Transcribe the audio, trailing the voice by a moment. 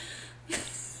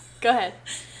Go ahead.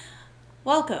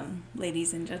 Welcome,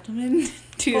 ladies and gentlemen,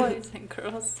 to Boys and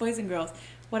girls. Boys and Girls.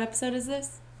 What episode is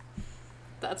this?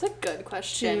 That's a good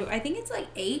question. I think it's like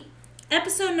 8.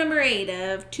 Episode number 8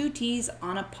 of Two Teas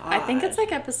on a Pod. I think it's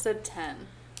like episode 10.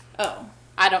 Oh.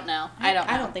 I don't know. I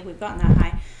don't think we've gotten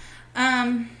that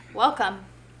high. Welcome.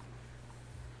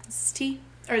 This is T.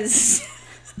 Or this is...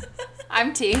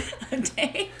 I'm T. I'm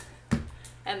Tay.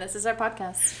 And this is our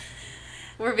podcast.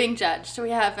 We're being judged. We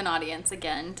have an audience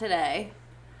again today.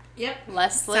 Yep.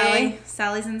 Leslie.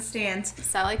 Sally's in the stands.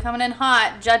 Sally coming in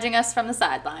hot, judging us from the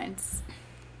sidelines.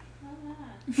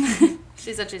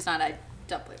 She said she's not. I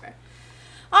don't believe her.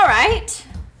 All right.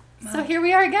 Well. So here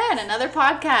we are again. Another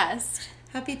podcast.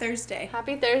 Happy Thursday.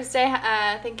 Happy Thursday.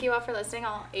 Thank you all for listening.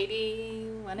 All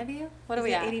 81 of you. What are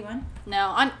we at? 81? No.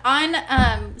 On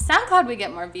SoundCloud, we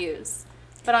get more views.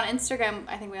 But on Instagram,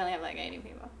 I think we only have like 80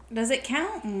 people. Does it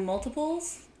count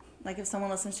multiples? Like if someone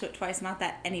listens to it twice, not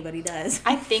that anybody does.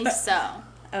 I think so.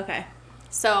 Okay.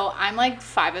 So I'm like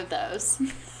 5 of those.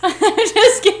 I'm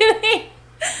just kidding.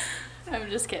 I'm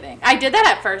just kidding. I did that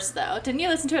at first, though. Didn't you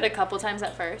listen to it a couple times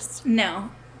at first?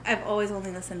 No. I've always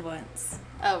only listened once.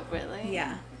 Oh, really?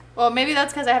 Yeah. Well, maybe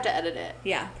that's because I have to edit it.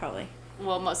 Yeah, probably.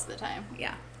 Well, most of the time.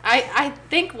 Yeah. I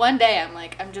think one day I'm going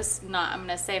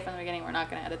to say from the beginning we're not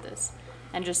going to edit this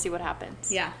and just see what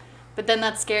happens. Yeah. But then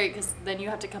that's scary because then you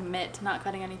have to commit to not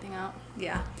cutting anything out.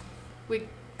 Yeah. We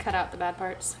cut out the bad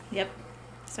parts. Yep.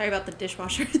 Sorry about the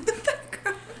dishwasher in the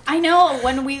background. I know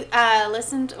when I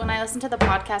listened to the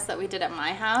podcast that we did at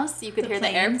my house, you could hear the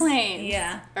airplanes.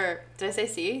 Yeah. Or did I say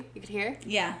see? You could hear?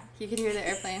 Yeah. You could hear the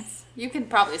airplanes. You can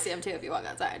probably see them too if you walk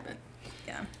outside, but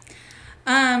yeah.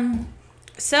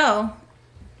 So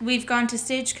we've gone to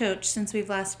Stagecoach since we've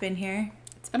last been here.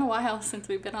 it's been a while since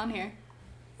we've been on here.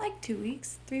 Like 2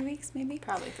 weeks, 3 weeks maybe.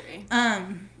 Probably 3.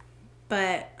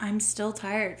 But I'm still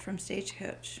tired from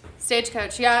Stagecoach.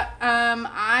 Stagecoach, yeah.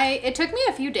 It took me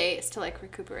a few days to like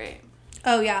recuperate.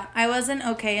 Oh yeah, I wasn't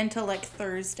okay until like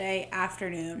Thursday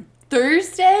afternoon.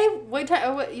 Thursday? What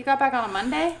time? You got back on a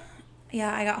Monday?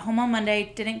 Yeah, I got home on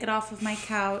Monday, didn't get off of my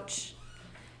couch,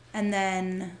 and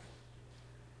then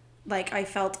like I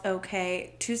felt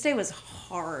okay. Tuesday was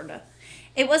hard.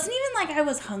 It wasn't even like I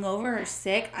was hungover or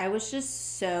sick. I was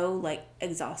just so like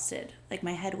exhausted. Like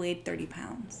my head weighed 30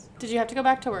 pounds. Did you have to go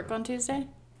back to work on Tuesday?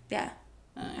 Yeah.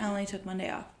 I only took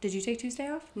Monday off. Did you take Tuesday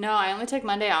off? No, I only took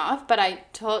Monday off, but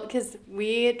because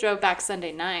we drove back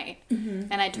Sunday night,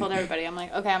 and I told everybody, I'm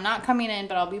like, okay, I'm not coming in,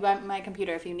 but I'll be by my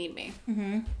computer if you need me.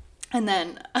 Mm-hmm. And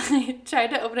then I tried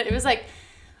to open it. It was like,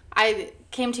 I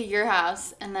came to your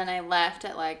house, and then I left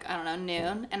at like, I don't know,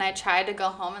 noon, and I tried to go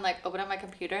home and like open up my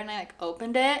computer, and I like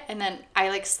opened it, and then I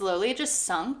like slowly just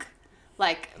sunk.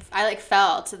 Like, I, like,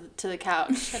 fell to the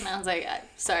couch, and I was like,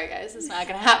 sorry, guys, it's not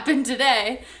going to happen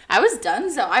today. I was done,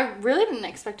 so I really didn't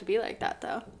expect to be like that,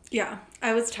 though. Yeah,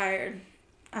 I was tired.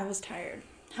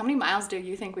 How many miles do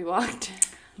you think we walked?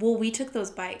 Well, we took those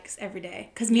bikes every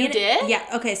day. You did? Yeah,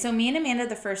 okay, so me and Amanda,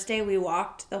 the first day we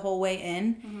walked the whole way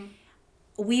in,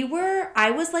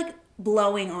 I was, like,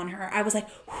 blowing on her. I was like,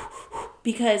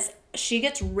 because she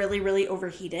gets really, really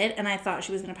overheated, and I thought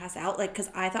she was going to pass out, like, because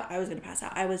I thought I was going to pass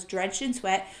out. I was drenched in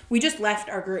sweat. We just left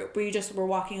our group. We just were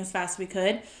walking as fast as we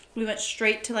could. We went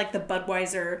straight to, like, the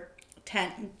Budweiser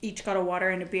tent, each got a water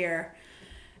and a beer,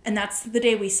 and that's the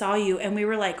day we saw you, and we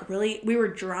were, like, we were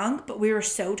drunk, but we were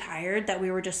so tired that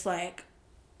we were just, like,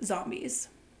 zombies.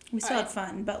 We still had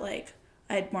fun, but, like,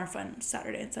 I had more fun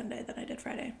Saturday and Sunday than I did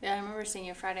Friday. Yeah, I remember seeing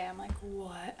you Friday. I'm like,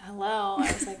 what? Hello? I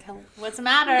was like, what's the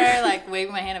matter? Like,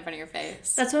 waving my hand in front of your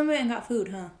face. That's when we went and got food,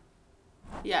 huh?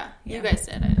 Yeah, you guys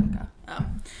did. I didn't go.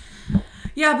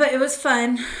 Yeah, but it was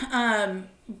fun.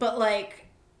 But, like,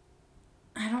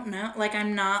 I don't know. Like,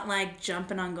 I'm not, like,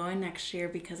 jumping on going next year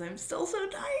because I'm still so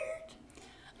tired.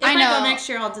 If I go next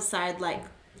year, I'll decide, like,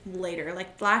 later.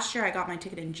 Like, last year I got my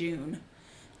ticket in June.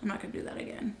 I'm not going to do that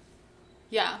again.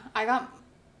 Yeah,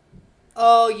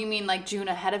 Oh, you mean like June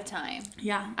ahead of time?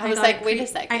 Yeah. I was like, wait a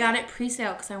second. I got it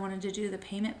pre-sale because I wanted to do the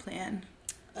payment plan.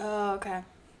 Oh, okay.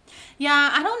 Yeah,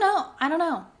 I don't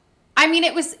know. I mean,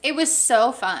 it was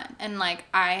so fun, and like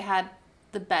I had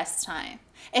the best time.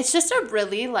 It's just a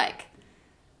really like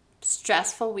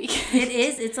stressful weekend. It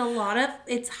is. It's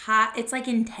hot. It's like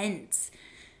intense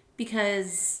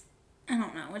because I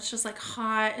don't know. It's just like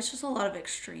hot. It's just a lot of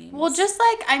extremes. Well, just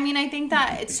like, I mean, I think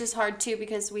that it's just hard too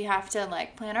because we have to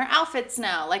like plan our outfits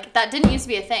now. Like that didn't used to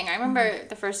be a thing. I remember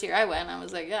the first year I went, I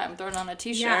was like, yeah, I'm throwing on a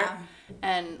t-shirt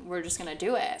and we're just going to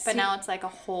do it. But now it's like a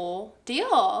whole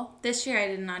deal. This year I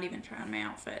did not even try on my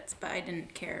outfits, but I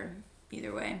didn't care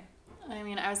either way. I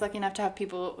mean, I was lucky enough to have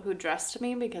people who dressed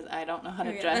me because I don't know how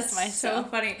to Yeah, dress that's myself.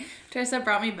 so funny. Teresa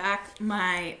brought me back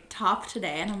my top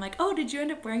today, and I'm like, oh, did you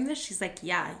end up wearing this? She's like,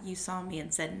 yeah, you saw me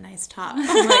and said nice top. I'm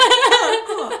like,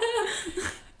 oh, cool.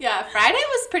 Yeah, Friday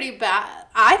was pretty bad.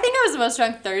 I think I was the most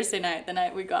drunk Thursday night, the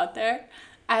night we got there.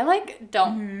 I, like,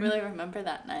 don't really remember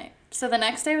that night. So the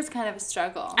next day was kind of a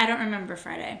struggle. I don't remember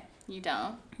Friday. You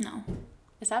don't? No.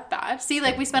 Is that bad? See,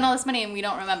 like, we spent all this money and we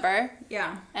don't remember.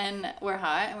 Yeah. And we're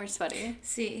hot and we're sweaty.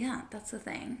 See, yeah, that's the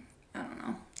thing. I don't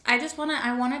know.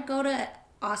 I want to go to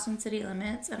Austin City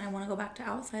Limits, and I want to go back to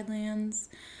Outside Lands.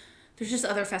 There's just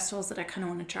other festivals that I kind of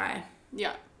want to try.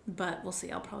 Yeah. But we'll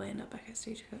see. I'll probably end up back at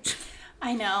Stagecoach.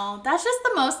 I know. That's just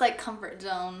the most, like, comfort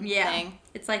zone thing.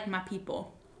 It's like my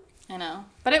people. I know.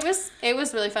 But it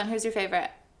was really fun. Who's your favorite?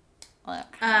 Look.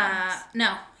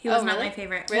 No, he was not really? my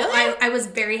favorite. Really? Well, I was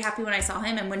very happy when I saw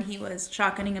him, and when he was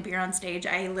shotgunning a beer on stage,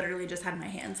 I literally just had my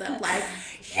hands up, like,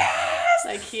 yes!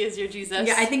 Like, he is your Jesus.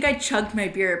 Yeah, I think I chugged my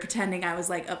beer pretending I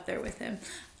was, like, up there with him.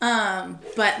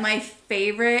 But my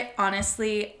favorite,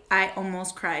 honestly, I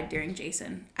almost cried during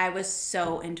Jason. I was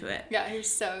so into it. Yeah, he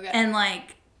was so good. And,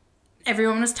 like,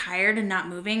 everyone was tired and not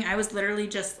moving. I was literally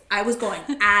I was going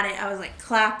at it. I was, like,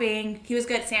 clapping. He was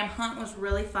good. Sam Hunt was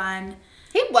really fun.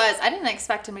 He was. I didn't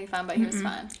expect him to be fun, but he was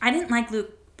fun. I didn't like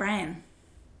Luke Bryan.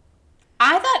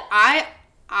 I thought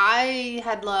I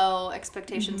had low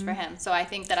expectations for him, so I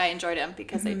think that I enjoyed him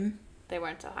because they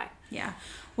weren't so high. Yeah.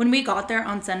 When we got there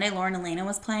on Sunday, Lauren Elena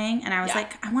was playing, and I was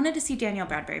like, I wanted to see Danielle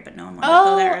Bradbury, but no one wanted to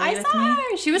go there early I with saw me.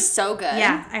 her. She was so good.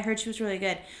 Yeah, I heard she was really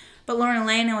good. But Lauren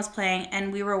Elena was playing,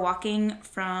 and we were walking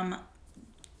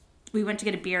we went to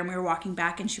get a beer, and we were walking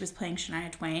back, and she was playing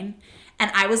Shania Twain.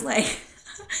 And I was like,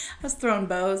 I was throwing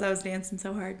bows. I was dancing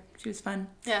so hard. She was fun.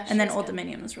 Yeah. And then Old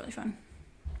Dominion was really fun.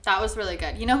 That was really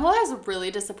good. You know who I was really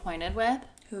disappointed with?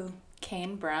 Who?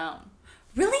 Kane Brown.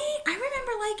 Really? I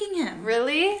remember liking him.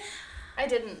 Really? I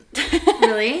didn't.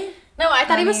 Really? No, I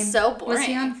thought he was so boring. Was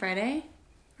he on Friday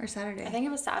or Saturday? I think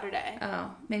it was Saturday. Oh,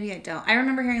 maybe I don't. I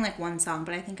remember hearing like one song,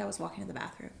 but I think I was walking to the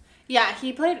bathroom. Yeah,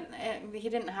 he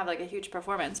didn't have like a huge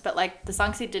performance, but like the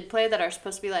songs he did play that are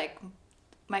supposed to be like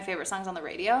my favorite songs on the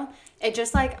radio, it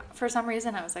just like for some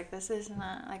reason I was like, this is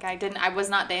not like I was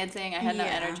not dancing, I had no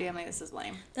energy. I'm like, this is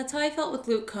lame. That's how I felt with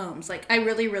Luke Combs. Like I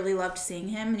really, really loved seeing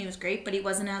him, and he was great, but he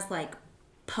wasn't as like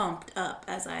pumped up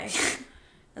as I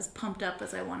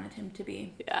wanted him to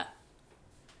be. Yeah.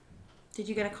 Did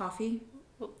you get a coffee?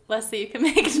 Leslie, you can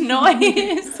make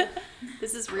noise.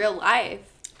 This is real life.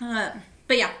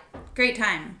 But yeah, great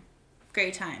time,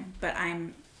 but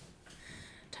I'm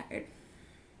tired.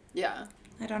 Yeah.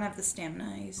 I don't have the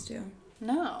stamina I used to.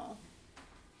 No.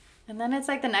 And then it's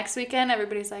like the next weekend,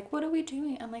 everybody's like, what are we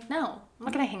doing? I'm like, no, I'm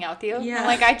not going to hang out with you. Yeah. I'm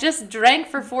like, I just drank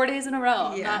for 4 days in a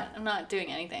row. Yeah. I'm not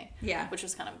doing anything. Yeah. Which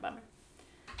was kind of a bummer.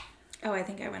 Oh, I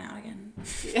think I went out again.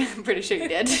 Yeah, I'm pretty sure you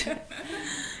did.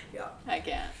 Yeah. I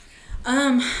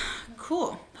can't.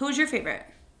 Cool. Who was your favorite?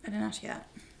 I didn't ask you that.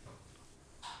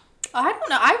 I don't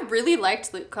know. I really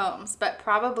liked Luke Combs, but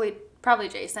probably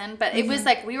Jason. But it was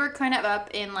like we were kind of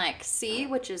up in like C,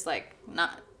 which is like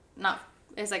not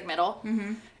is like middle.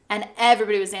 Mm-hmm. And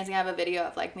everybody was dancing. I have a video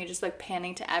of like me just like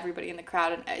panning to everybody in the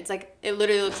crowd, and it's like it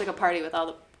literally looks like a party with all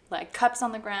the like cups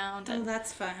on the ground. Oh,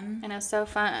 that's fun. And it was so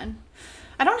fun.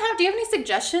 Do you have any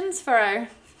suggestions for our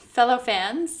fellow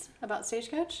fans about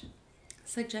Stagecoach?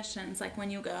 Suggestions, like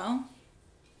when you go?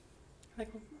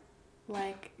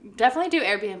 Like definitely do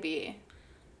Airbnb.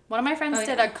 One of my friends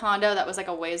did a condo that was like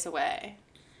a ways away.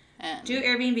 And do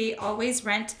Airbnb. Always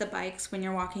rent the bikes when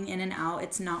you're walking in and out.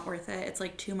 It's not worth it. It's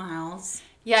like 2 miles.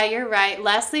 Yeah, you're right.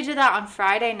 Leslie did that on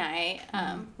Friday night.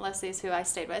 Leslie's who I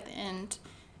stayed with, and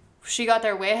she got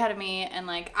there way ahead of me. And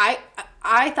like I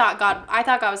thought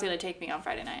God was gonna take me on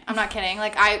Friday night. I'm not kidding.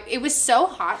 Like it was so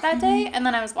hot that day, and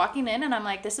then I was walking in, and I'm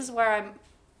like, this is where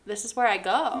I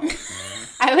go.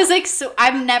 I was like, so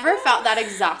I've never felt that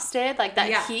exhausted, like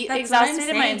that heat exhausted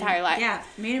in my entire life. Yeah,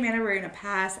 me and Amanda were gonna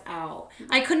pass out.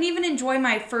 I couldn't even enjoy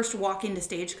my first walk into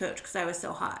Stagecoach because I was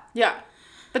so hot. Yeah,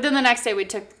 but then the next day we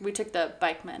took the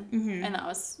Bikeman, and that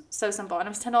was so simple, and it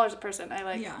was $10 a person.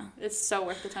 It's so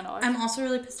worth the $10. I'm also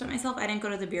really pissed at myself. I didn't go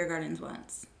to the beer gardens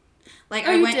once. Like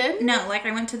you did? No, like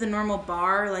I went to the normal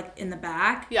bar like in the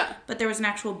back. Yeah. But there was an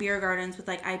actual beer gardens with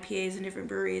like IPAs and different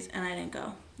breweries, and I didn't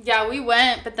go. Yeah, we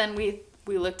went, but then we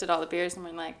looked at all the beers and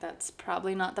we're like, that's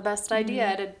probably not the best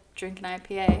idea to drink an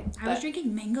IPA. I was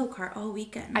drinking Mango Cart all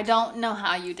weekend. I don't know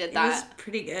how you did that. It was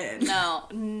pretty good.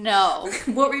 No.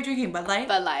 What were you drinking, Bud Light?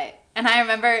 Bud Light. And I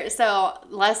remember, so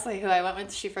Leslie, who I went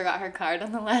with, she forgot her card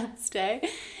on the last day.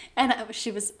 And I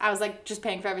was like just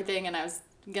paying for everything, and I was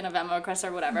going to Venmo request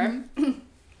or whatever.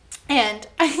 And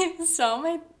I saw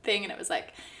my thing, and it was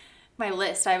like my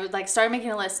list. I would like start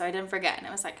making a list so I didn't forget. And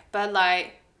it was like Bud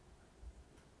Light,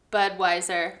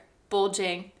 Budweiser,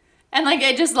 Bulging. And like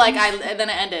it just like and then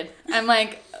it ended. I'm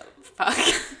like, fuck.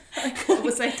 What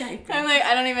was I typing? I'm like,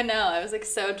 I don't even know. I was like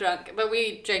so drunk. But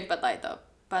we drank Bud Light though.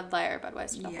 Bud Light or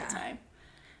Budweiser the whole time.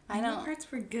 I know. Those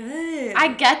parts were good. I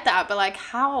get that, but like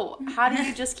how do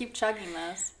you just keep chugging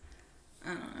those? I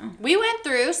don't know. We went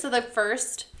through, so the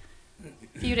first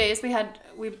few days we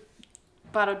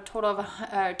bought a total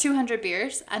of 200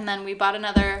 beers, and then we bought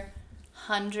another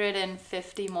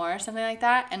 150 more, something like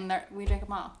that, and we drank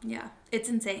them all. Yeah, it's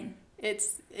insane.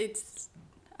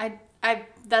 I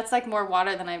that's like more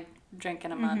water than I drink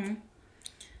in a month.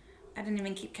 I didn't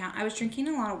even keep count. I was drinking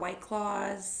a lot of White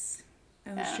Claws.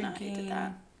 I was drinking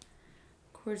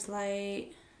Coors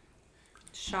Light,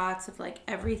 shots of like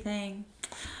everything.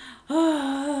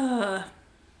 I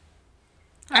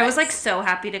was like so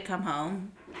happy to come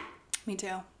home. Me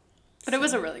too. But it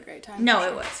was a really great time. No,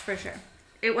 it was for sure.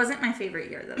 It wasn't my favorite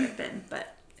year that I've been,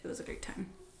 but it was a great time.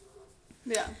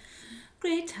 Yeah.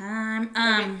 Great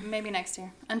time. Maybe next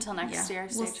year. Until next year.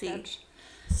 We'll see.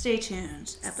 Stay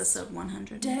tuned. Episode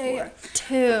 104. Stay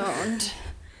tuned.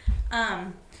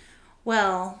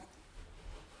 Well,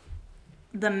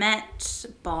 the Met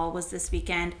Ball was this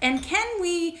weekend, and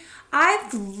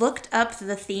I've looked up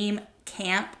the theme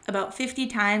camp about 50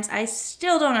 times. I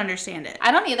still don't understand it.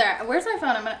 I don't either. Where's my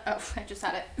phone? I just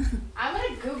had it. I'm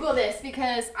gonna Google this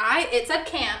because it said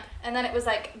camp, and then it was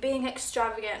like being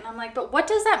extravagant, and I'm like, but what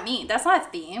does that mean? That's not a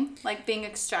theme, like being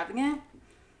extravagant.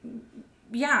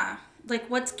 Yeah, like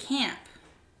what's camp?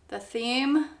 The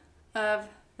theme of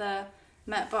the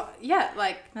Met Ball, yeah,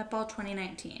 like Met Ball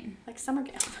 2019, like summer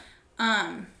camp.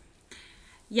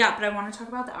 Yeah, but I want to talk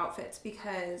about the outfits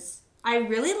because I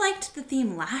really liked the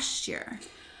theme last year.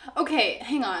 Okay,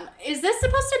 hang on. Is this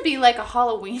supposed to be like a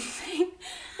Halloween thing?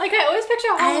 Like I always picture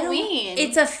Halloween.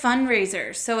 It's a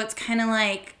fundraiser, so it's kind of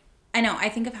like, I know, I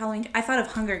think of Halloween. I thought of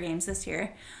Hunger Games this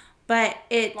year, but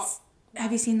it's,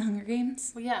 have you seen the Hunger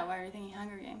Games? Well, yeah, why are you thinking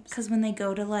Hunger Games? Because when they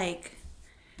go to like,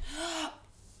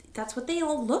 that's what they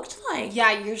all looked like.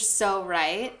 Yeah, you're so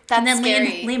right. That's and then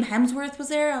scary. Liam Hemsworth was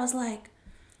there. I was like,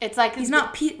 it's like he's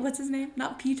not Pete. What's his name?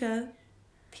 Not Peta.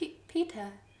 Peta.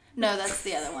 No, that's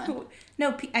the other one.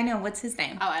 No, I know. What's his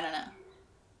name? Oh, I don't know.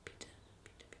 Peta.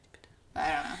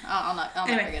 I don't know. I'll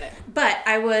never get it. But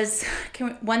I'm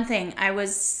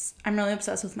really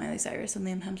obsessed with Miley Cyrus and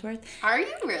Liam Hemsworth. Are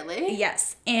you really?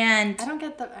 Yes, and I don't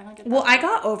get that. Well, I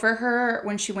got over her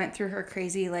when she went through her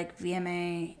crazy like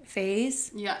VMA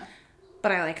phase. Yeah.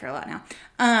 But I like her a lot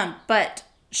now. But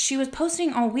she was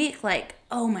posting all week like,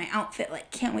 oh, my outfit,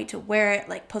 like, can't wait to wear it,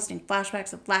 like posting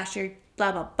flashbacks of last year,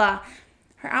 blah, blah, blah.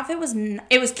 Her outfit was,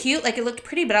 it was cute, like, it looked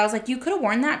pretty, but I was like, you could have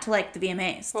worn that to, like, the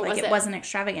VMAs. What like, was it wasn't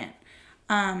extravagant.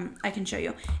 I can show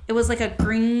you. It was, like, a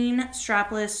green,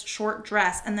 strapless, short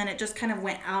dress, and then it just kind of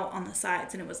went out on the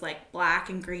sides, and it was, like, black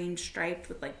and green striped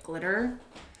with, like, glitter.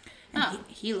 And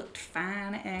he looked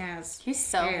fine as He's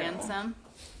so handsome.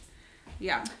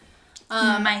 Yeah.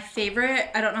 My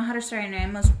favorite, I don't know how to say her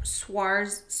name, was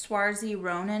Swarzy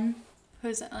Ronan.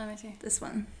 Who's it? Let me see. This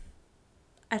one.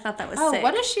 I thought that was sick. Oh,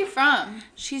 what is she from?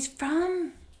 She's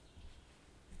from...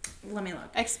 Let me look.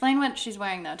 Explain what she's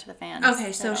wearing, though, to the fans.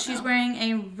 Okay, so she's wearing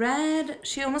a red...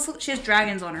 She has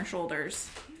dragons on her shoulders.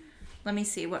 Let me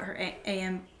see what her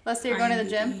AM... Leslie, you're going to the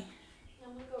gym?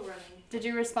 I'm going to go running. Did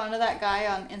you respond to that guy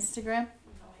on Instagram?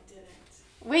 No, I didn't.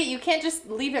 Wait, you can't just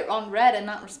leave it on red and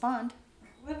not respond.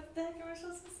 What the heck am I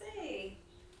supposed to say?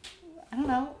 I don't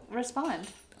know. Respond.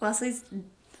 Leslie's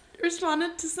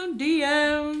responded to some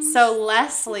DMs. So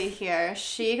Leslie here,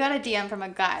 she got a DM from a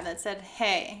guy that said,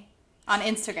 hey, on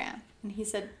Instagram. And he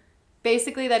said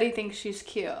basically that he thinks she's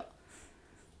cute.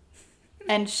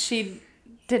 And she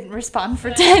didn't respond for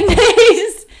 10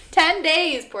 days. 10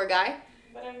 days, poor guy.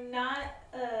 But I'm not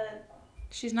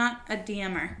She's not a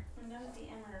DMer. I'm not a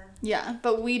DMer. Yeah,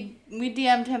 but we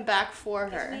DM'd him back for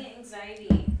her. Gives me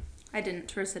anxiety. I didn't.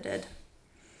 Teresa did.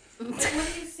 But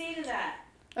what do you say to that?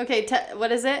 Okay,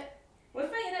 what is it? What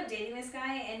if I end up dating this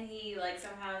guy and he like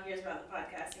somehow hears about the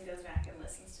podcast and goes back and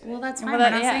listens to it? Well, that's fine. Well,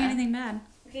 We're not saying anything bad.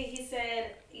 Okay, he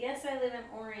said, yes, I live in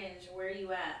Orange. Where are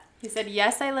you at? He said,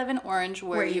 yes, I live in Orange.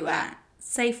 Where you at?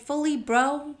 Say fully,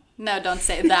 bro. No, don't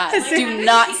say that. Like, Do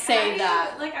not say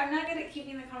that. Like, I'm not good at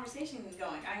keeping the conversation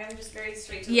going. I'm just very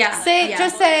straight to the Yeah. point. Say Yeah.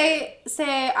 just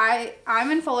say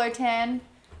I'm in Fullerton.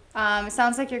 It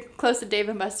sounds like you're close to Dave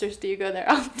and Buster's. Do you go there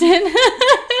often?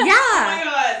 Oh my Yeah.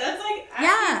 god, that's like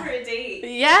asking for a date.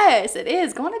 Yes, it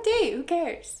is. Go on a date. Who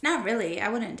cares? Not really. I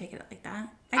wouldn't take it like that.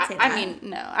 I'd say that. I mean,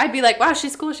 no. I'd be like, wow,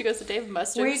 she's cool. She goes to Dave and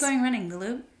Buster's. Where are you going running? The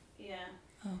Loop?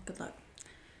 Oh, good luck.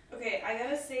 Okay, I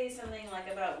gotta say something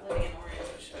like about living in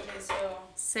Orange. Okay, so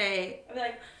Say, I'll be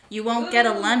like, you won't get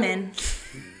a lemon.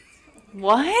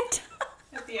 What?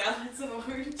 at the outlets of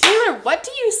Orange. Taylor, what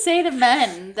do you say to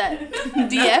men that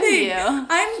DM you?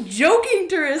 I'm joking,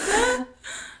 Teresa.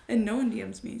 And no one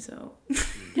DMs me, so.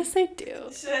 Yes, I do.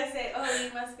 Should I say, oh,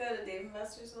 you must go to Dave &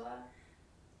 Buster's a lot?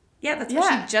 Yeah, that's what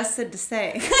Yeah. she just said to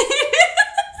say.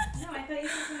 No, I thought you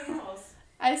said something else.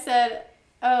 I said,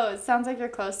 oh, it sounds like you're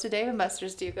close to Dave &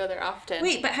 Buster's. Do you go there often?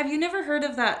 Wait, but have you never heard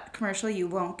of that commercial, You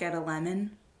Won't Get a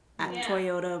Lemon at Yeah.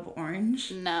 Toyota of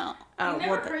Orange? No. Oh, You've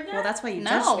never heard that? well, that's why you No.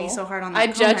 judged me so hard on that I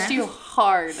judged comment. you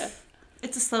hard.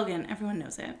 It's a slogan. Everyone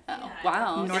knows it. Oh, Yeah.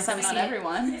 wow. North Guess I'm of not Sea. I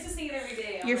everyone. used to sing it every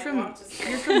day. on You're my from walk to school.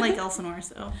 you're from Lake Elsinore,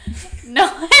 so No,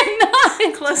 I'm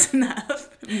not. close enough.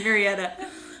 Marietta.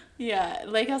 Yeah,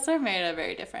 Lake Elsinore and Merida are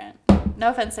very different. No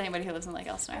offense to anybody who lives in Lake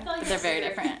I Elsinore, feel like but they're that's very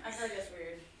weird. different. I feel like that's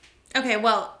weird. Okay,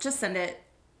 well, just send it.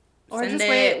 Or Send just it.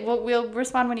 wait. We'll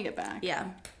respond when you get back. Yeah,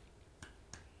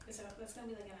 So that's gonna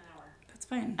be like in an hour. that's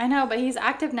fine. I know, but he's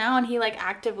active now, and he like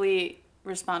actively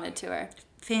responded to her.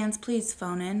 Fans, please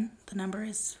phone in. The number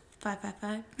is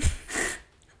 555.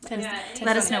 Yeah,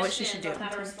 Let us know what she should do. How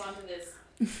to respond to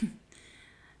this.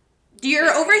 You're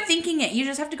overthinking it. You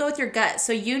just have to go with your gut.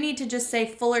 So you need to just say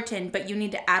Fullerton, but you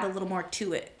need to add a little more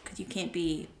to it because you can't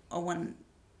be a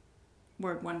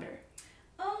one-word wonder.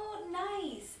 Oh,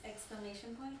 nice!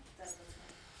 Exclamation point. That's what's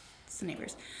funny. It's the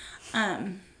neighbors.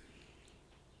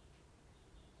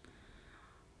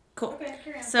 Cool. Okay,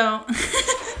 carry on. So,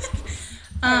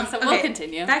 So we'll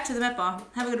continue. Back to the Met Ball.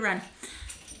 Have a good run.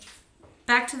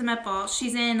 Back to the Met Ball.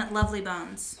 She's in Lovely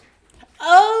Bones.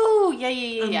 Oh,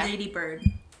 yeah. Lady Bird.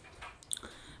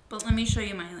 But let me show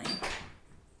you Miley.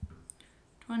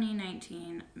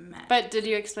 2019 Met. But did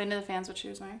you explain to the fans what she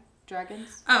was wearing?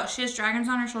 Dragons? Oh, she has dragons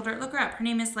on her shoulder. Look her up. Her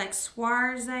name is like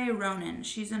Swarze Ronan.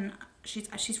 She's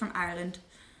from Ireland.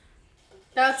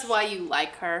 That's why you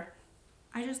like her.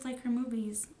 I just like her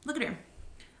movies. Look at her.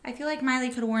 I feel like Miley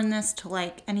could have worn this to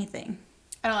like anything.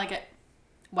 I don't like it.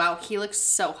 Wow, he looks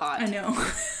so hot. I know.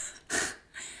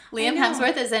 Liam I know.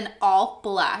 Hemsworth is in all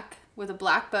black with a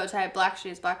black bow tie, black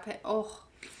shoes, black pants. Oh,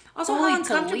 Also, Holy how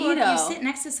uncomfortable if Toledo. you sit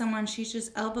next to someone, she's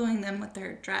just elbowing them with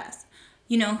their dress.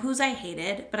 You know whose I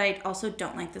hated, but I also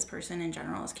don't like this person in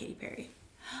general is Katy Perry.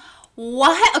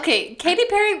 what? Okay, Katy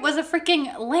Perry was a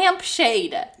freaking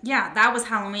lampshade. Yeah, that was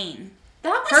Halloween.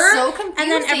 That was Her, so confusing.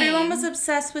 and then everyone was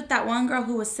obsessed with that one girl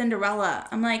who was Cinderella.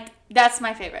 I'm like, That's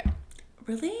my favorite.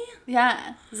 really?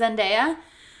 Yeah, Zendaya.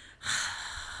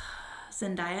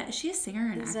 Zendaya? Is she a singer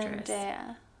or an actress?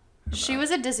 Zendaya. She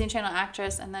was a Disney Channel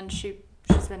actress, and then she's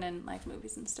been in like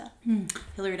movies and stuff.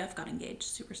 Hilary Duff got engaged.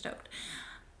 Super stoked.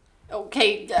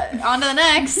 Okay, on to the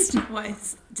next. Why?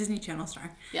 It's Disney Channel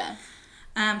star. Yeah,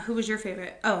 Who was your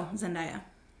favorite? Oh, Zendaya.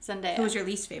 Zendaya. Who was your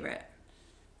least favorite?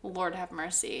 Lord have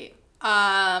mercy.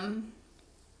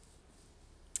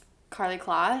 Carly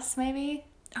Kloss, maybe.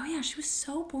 Oh yeah, she was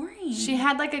so boring. She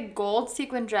had like a gold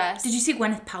sequin dress. Did you see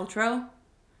Gwyneth Paltrow?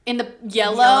 In the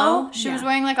yellow? Yellow? She Yeah. was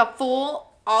wearing like a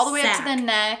full, all the way up to the Sack.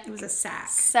 neck, It was a sack.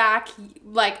 sack,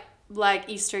 like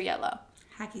Easter yellow.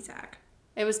 Hacky sack.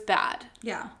 It was bad.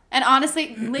 Yeah. And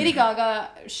honestly, Lady Gaga,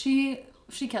 she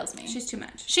kills me. She's too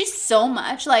much. She's so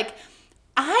much. Like,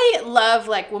 I love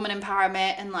like woman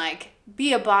empowerment and like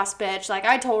be a boss bitch. Like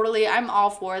I'm all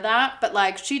for that. But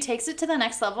like she takes it to the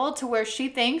next level to where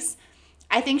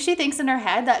I think she thinks in her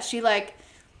head that she like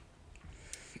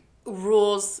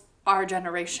rules our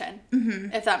generation.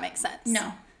 If that makes sense.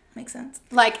 No. Makes sense.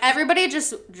 Like everybody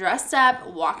just dressed up,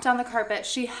 walked on the carpet.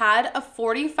 She had a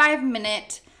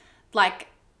 45-minute like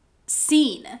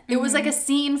scene. It was like a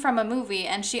scene from a movie,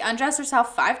 and she undressed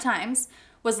herself 5 times,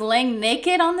 was laying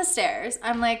naked on the stairs.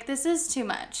 I'm like, this is too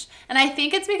much. And I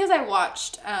think it's because I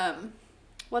watched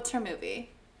what's her movie?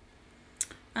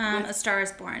 A Star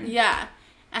is Born. Yeah.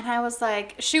 And I was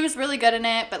like, she was really good in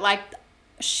it, but like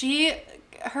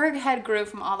her head grew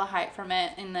from all the hype from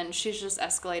it, and then she's just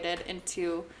escalated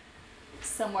into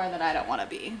somewhere that I don't want to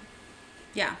be.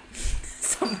 Yeah.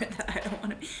 Somewhere that I don't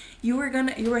want to be. You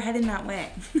were heading that way.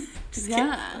 Just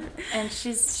Yeah. And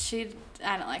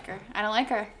I don't like her. I don't like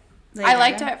her. Lady I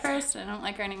liked her Gaga? at first. I don't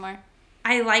like her anymore.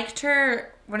 I liked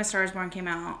her when A Star is Born came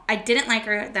out. I didn't like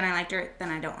her, then I liked her, then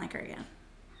I don't like her again.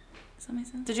 Does that make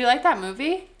sense? Did you like that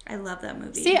movie? I love that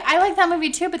movie. See, I like that movie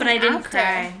too, but but then I didn't after-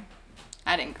 cry.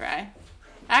 I didn't cry.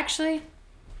 Actually,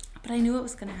 But I knew it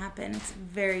was going to happen. It's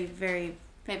very, very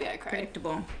maybe I cried.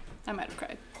 predictable. I might have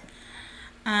cried.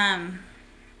 I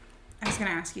was going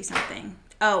to ask you something.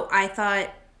 Oh, I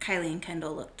thought Kylie and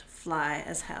Kendall looked fly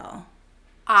as hell.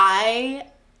 I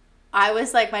I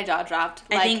was like, my jaw dropped.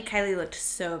 Like, I think Kylie looked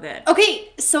so good. okay,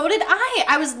 so did I.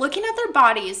 I was looking at their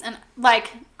bodies, and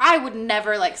like, I would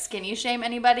never like skinny shame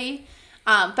anybody.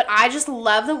 But I just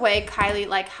love the way Kylie,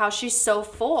 like, how she's so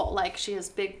full. Like, she has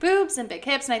big boobs and big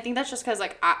hips, and I think that's just because,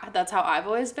 like, that's how I've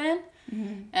always been.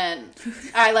 Mm-hmm. And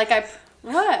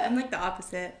what? I'm like the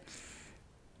opposite.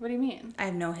 What do you mean? I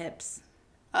have no hips.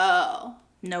 Oh.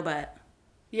 No butt.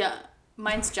 Yeah.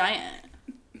 Mine's giant.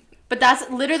 But that's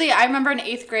literally, I remember in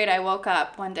 8th grade, I woke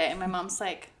up one day, and my mom's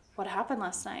like, what happened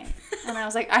last night? And I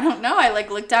was like, I don't know. I like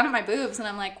looked down at my boobs and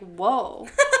I'm like, whoa.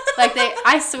 Like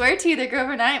I swear to you, they grew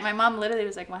overnight. My mom literally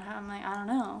was like, what happened? I'm like, I don't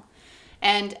know.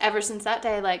 And ever since that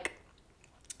day, like,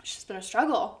 it's just been a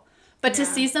struggle. But to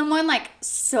see someone like,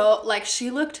 so, like,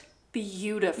 she looked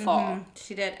beautiful. Mm-hmm.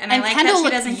 She did. And I like Kendall that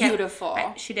she doesn't beautiful.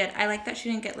 She did. I like that she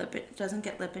doesn't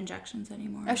get lip injections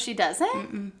anymore. Oh, she doesn't?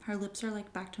 Mm-mm. Her lips are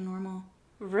like back to normal.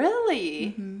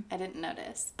 Really? Mm-hmm. I didn't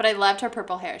notice. But I loved her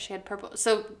purple hair. She had purple.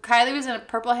 So Kylie was in a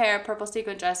purple hair, purple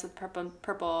sequin dress with purple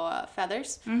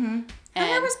feathers. Mm-hmm. Her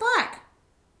hair was black.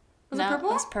 Was it purple?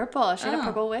 It was purple. She had a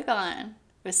purple wig on.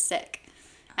 It was sick.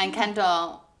 And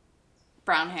Kendall,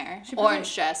 brown hair,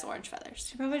 orange dress, orange feathers.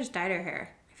 She probably just dyed her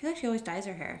hair. I feel like she always dyes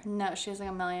her hair. No, she has like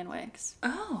a million wigs.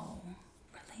 Oh,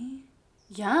 really?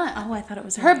 Yeah. Oh, I thought it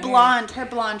was her blonde. Her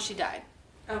blonde, she dyed.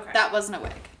 Okay. That wasn't a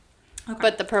wig. Okay.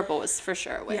 But the purple was for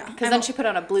sure a wig. Yeah. Because then she put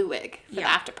on a blue wig for the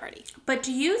after party. But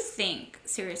do you think,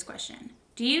 serious question,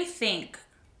 do you think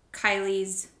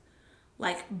Kylie's,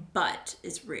 like, butt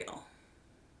is real?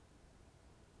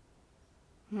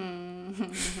 No.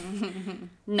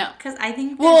 Because I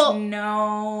think there's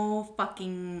no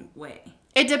fucking way.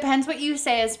 It depends what you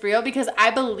say is real, because I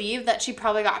believe that she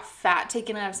probably got fat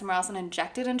taken out of somewhere else and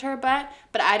injected into her butt,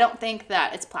 but I don't think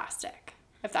that it's plastic.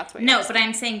 If that's what you're saying. But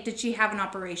I'm saying, did she have an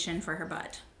operation for her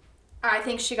butt? I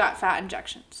think she got fat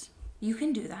injections. You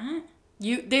can do that?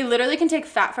 They literally can take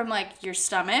fat from, like, your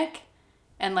stomach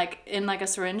and, like, in, like, a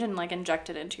syringe and, like, inject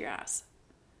it into your ass.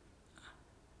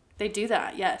 They do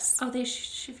that, yes. Oh,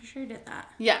 she for sure did that.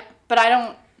 Yeah, but I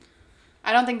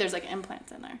don't think there's, like,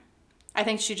 implants in there. I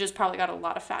think she just probably got a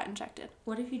lot of fat injected.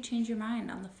 What if you change your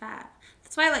mind on the fat?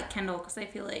 That's why I like Kendall, because I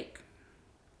feel like...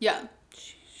 Yeah.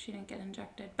 She didn't get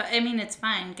injected. But, I mean, it's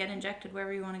fine. Get injected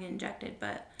wherever you want to get injected,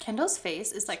 but... Kendall's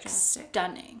face is, like,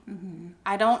 stunning. Mm-hmm.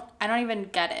 I don't even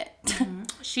get it. Mm-hmm.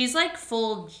 She's, like,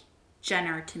 full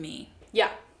Jenner to me. Yeah.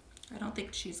 I don't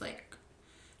think she's, like,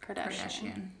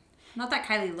 Kardashian. Not that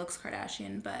Kylie looks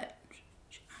Kardashian, but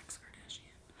she acts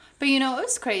Kardashian. But you know what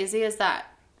was crazy is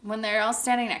that when they're all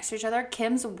standing next to each other,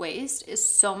 Kim's waist is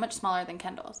so much smaller than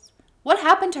Kendall's. What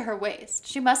happened to her waist?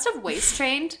 She must have waist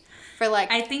trained for like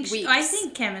weeks. I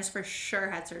think Kim has for sure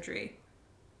had surgery.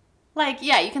 Like,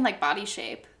 yeah, you can like body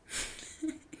shape.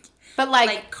 But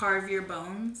like carve your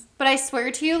bones. But I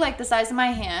swear to you, like the size of my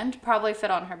hand probably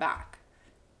fit on her back.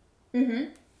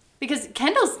 Mm-hmm. Because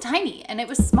Kendall's tiny and it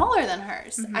was smaller than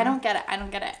hers. Mm-hmm. I don't get it. I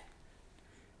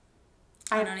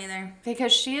don't either.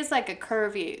 Because she is like a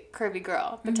curvy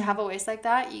girl. But to have a waist like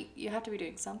that, you have to be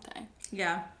doing something.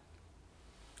 Yeah.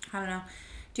 I don't know.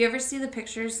 Do you ever see the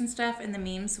pictures and stuff and the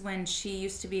memes when she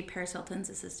used to be Paris Hilton's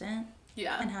assistant?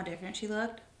 Yeah. And how different she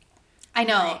looked? I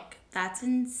know. Like, that's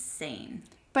insane.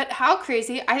 But how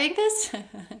crazy. I think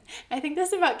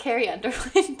this about Carrie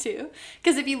Underwood too.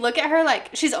 Because if you look at her, like,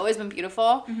 she's always been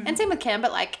beautiful. Mm-hmm. And same with Kim.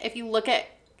 But, like, if you look at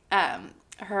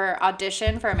her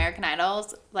audition for American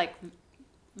Idol's, like,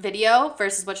 video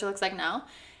versus what she looks like now,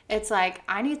 it's like,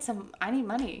 I need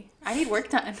money. I need work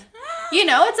done. You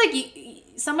know, it's like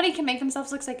somebody can make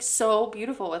themselves look like so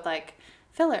beautiful with like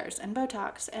fillers and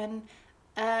Botox and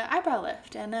eyebrow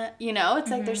lift and you know, it's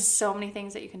like there's so many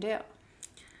things that you can do.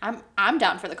 I'm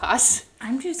down for the cause.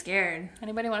 I'm too scared.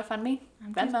 Anybody want to fund me?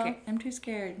 I'm too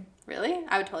scared. Really?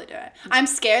 I would totally do it. I'm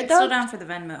scared though. Still down for the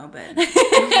Venmo, but use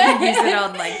it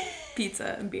on like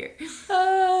pizza and beer.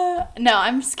 No,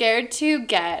 I'm scared to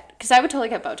because I would totally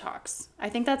get Botox. I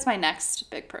think that's my next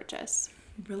big purchase.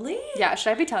 Really? Yeah,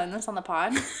 should I be telling this on the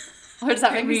pod? Or does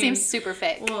that make me seem super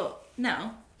fake? Well,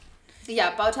 no.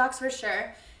 Yeah, Botox for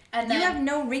sure. And then you have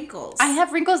no wrinkles. I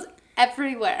have wrinkles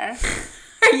everywhere.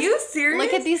 Are you serious?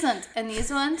 Look at these ones and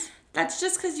these ones. That's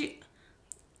just because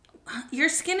your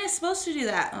skin is supposed to do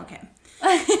that. Okay.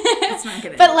 That's not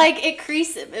good. But like it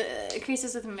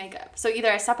creases with makeup. So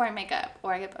either I stop wearing makeup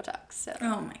or I get Botox. So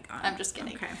oh my god. I'm just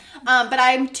kidding. Okay. But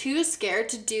I'm too scared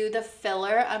to do the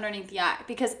filler underneath the eye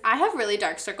because I have really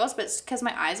dark circles, but it's because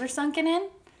my eyes are sunken in.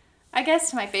 I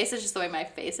guess my face is just the way my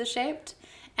face is shaped,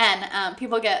 and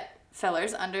people get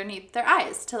fillers underneath their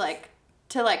eyes to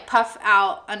puff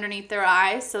out underneath their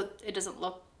eyes so it doesn't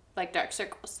look like dark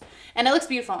circles. And it looks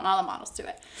beautiful and all the models do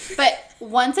it. But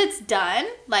once it's done,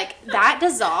 like that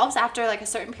dissolves after like a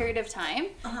certain period of time.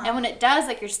 And when it does,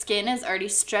 like your skin is already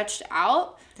stretched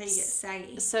out. Then you get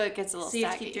saggy. So it gets a little So you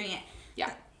saggy. have to keep doing it.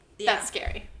 Yeah. Yeah. That's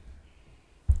scary.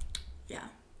 Yeah.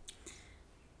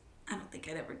 I don't think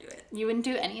I'd ever do it. You wouldn't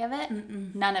do any of it?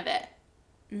 Mm-mm. None of it?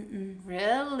 Mm-mm.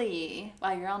 Really?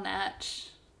 Wow, you're all natch.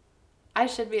 I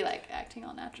should be like acting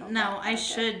all natural. No, but I okay.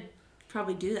 should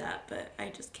probably do that, but I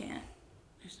just can't.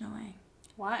 There's no way.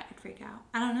 Why? I'd freak out.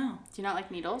 I don't know. Do you not like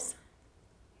needles?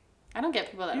 I don't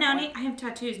get people that No, don't like... I have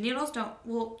tattoos. Needles don't,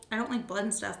 well, I don't like blood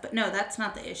and stuff, but no, that's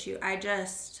not the issue. I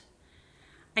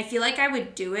feel like I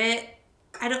would do it.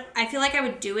 I feel like I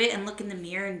would do it and look in the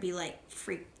mirror and be like,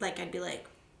 I'd be like,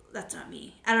 that's not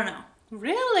me. I don't know.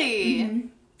 Really? Mm-hmm.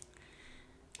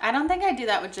 I don't think I do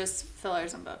that with just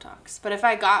fillers and Botox. But if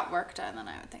I got work done, then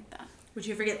I would think that. Would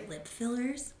you ever get lip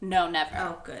fillers? No, never.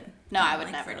 Oh, good. No, I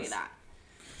would never do that.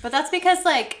 But that's because,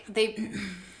 like, they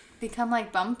become,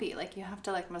 like, bumpy. Like, you have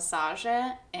to, like, massage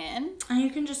it in. And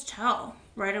you can just tell.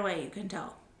 Right away, you can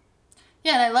tell.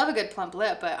 Yeah, and I love a good plump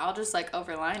lip, but I'll just, like,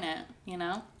 overline it, you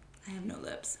know? I have no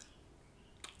lips.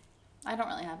 I don't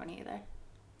really have any either.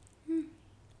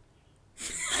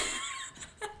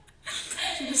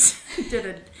 She just did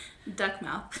a duck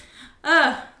mouth.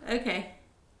 Okay.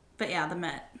 But yeah, the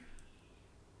Met.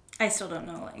 I still don't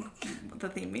know, like, what the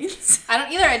theme means. I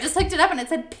don't either. I just looked it up and it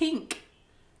said pink.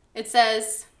 It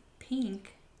says...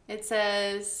 Pink. It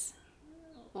says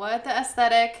what the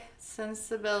aesthetic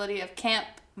sensibility of camp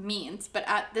means. But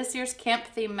at this year's camp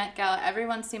theme Met Gala,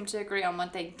 everyone seemed to agree on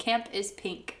one thing. Camp is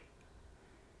pink.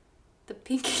 The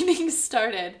pinkening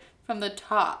started from the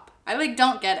top. I, like,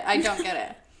 don't get it. I don't get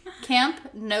it.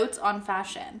 Camp notes on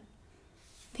fashion.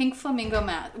 Pink flamingo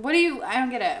mat. What do you... I don't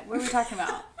get it. What are we talking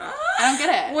about? I don't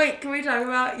get it. Wait, can we talk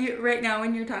about you right now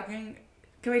when you're talking?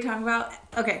 Can we talk about...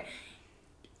 Okay.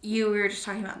 We were just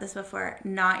talking about this before.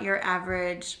 Not your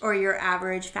average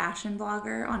fashion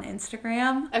blogger on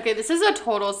Instagram. Okay, this is a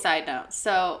total side note.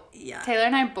 So, Yeah. Taylor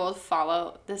and I both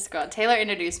follow this girl. Taylor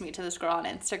introduced me to this girl on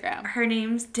Instagram. Her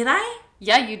name's... Did I?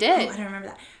 Yeah, you did. Oh, I don't remember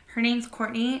that. Her name's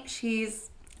Courtney. She's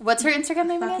What's her Instagram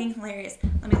name fucking again? hilarious.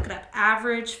 Let me look it up.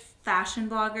 Average fashion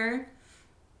blogger.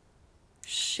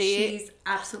 She's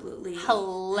absolutely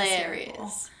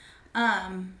hilarious.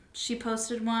 hysterical. She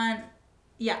posted one.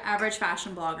 Yeah, average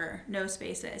fashion blogger, no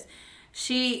spaces.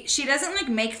 She doesn't like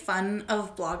make fun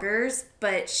of bloggers,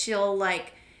 but she'll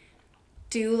like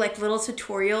do like little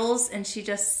tutorials and she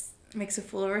just makes a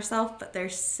fool of herself, but they're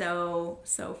so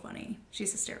funny.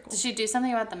 She's hysterical. Did she do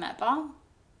something about the Met Ball?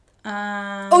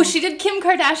 Oh, She did Kim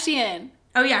Kardashian.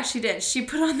 Oh yeah, she did. She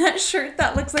put on that shirt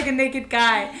that looks like a naked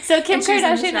guy. So Kim and she was in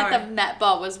the Kardashian at shower. the Met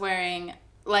Ball was wearing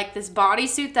like this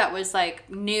bodysuit that was like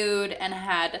nude and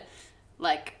had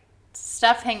like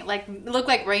stuff looked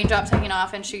like raindrops hanging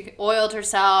off, and she oiled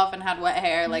herself and had wet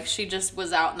hair. Like she just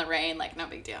was out in the rain, like no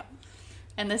big deal.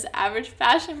 And this average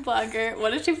fashion blogger,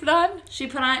 what did she put on? She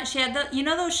had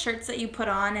those shirts that you put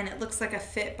on and it looks like a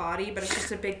fit body, but it's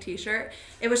just a big t-shirt.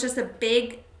 It was just a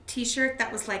big t-shirt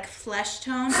that was like flesh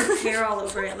toned with hair all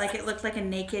over it, like it looked like a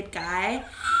naked guy.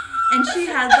 And she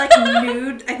had like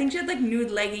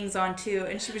nude leggings on too,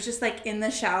 and she was just like in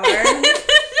the shower. And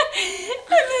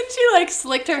then she like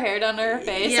slicked her hair down to her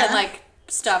face and like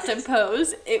stopped and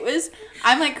posed.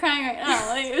 I'm like crying right now.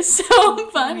 Like it was so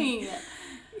funny.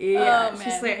 Yeah, oh,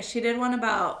 she's hilarious. She did one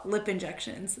about lip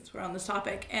injections, since we're on this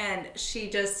topic, and she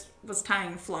just was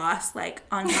tying floss like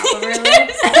on top of her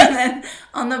lip and then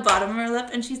on the bottom of her lip,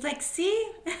 and she's like, "See,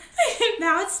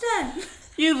 now it's done."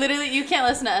 You can't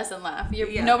listen to us and laugh.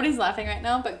 Nobody's laughing right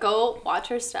now, but go watch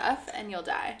her stuff and you'll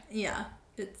die. Yeah,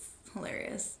 it's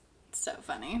hilarious. It's so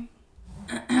funny.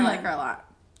 I like her a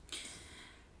lot.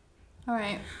 All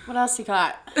right, what else you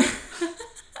got?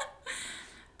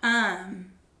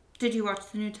 Did you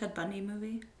watch the new Ted Bundy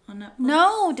movie on Netflix?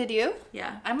 No, did you?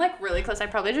 Yeah. I'm like really close. I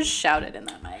probably just shouted in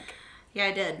that mic. Yeah,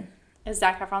 I did. Is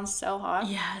Zac Efron so hot?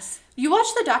 Yes. You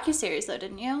watched the docuseries though,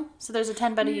 didn't you? So there's a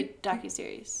Ted Bundy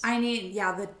docuseries.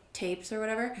 The tapes or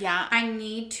whatever. Yeah. I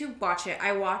need to watch it.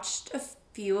 I watched a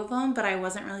few of them, but I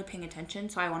wasn't really paying attention,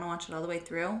 so I want to watch it all the way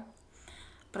through.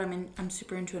 But I'm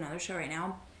super into another show right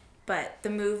now. But the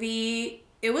movie,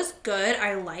 it was good.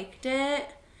 I liked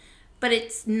it. But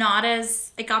it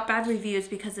got bad reviews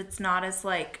because it's not as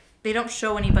like, they don't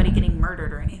show anybody getting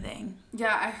murdered or anything.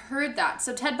 Yeah, I heard that.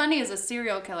 So Ted Bundy is a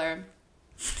serial killer.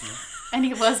 And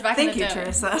he was back in the day. Thank you,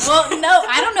 Teresa. Well, no,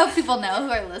 I don't know if people know who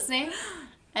are listening.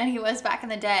 And he was back in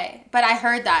the day. But I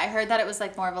heard that. I heard that it was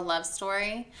like more of a love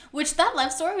story. Which that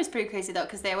love story was pretty crazy though,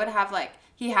 because they would have like,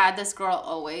 he had this girl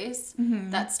always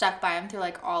that stuck by him through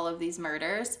like all of these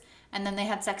murders. And then they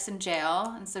had sex in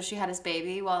jail, and so she had his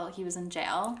baby while he was in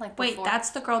jail. Like Wait, before. that's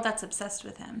the girl that's obsessed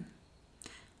with him.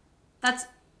 That's...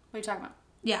 What are you talking about?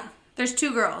 Yeah. There's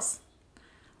 2 girls.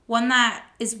 One that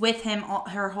is with him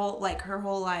her whole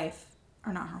life.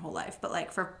 Or not her whole life, but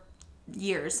like for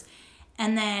years.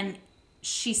 And then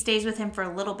she stays with him for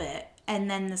a little bit.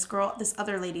 And then this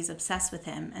other lady's obsessed with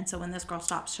him. And so when this girl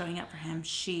stops showing up for him,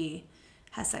 she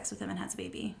has sex with him and has a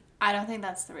baby. I don't think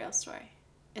that's the real story.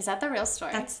 Is that the real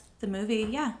story? That's the movie,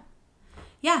 yeah.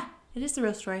 Yeah, it is the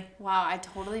real story. Wow, I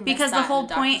totally missed because that the whole in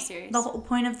the point docuseries. the whole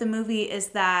point of the movie is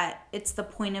that it's the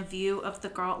point of view of the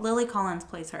girl. Lily Collins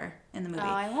plays her in the movie. Oh,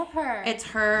 I love her. It's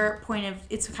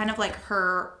kind of like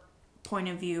her point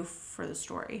of view for the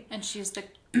story. And she's the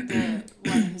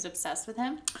one who's obsessed with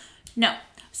him? No.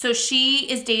 So she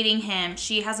is dating him.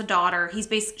 She has a daughter. He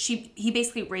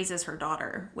basically raises her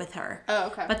daughter with her. Oh,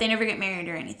 okay. But they never get married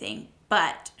or anything.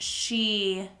 But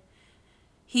he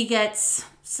gets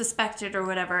suspected or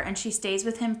whatever, and she stays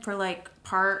with him for like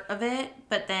part of it,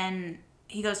 but then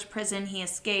he goes to prison, he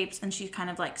escapes, and she kind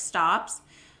of like stops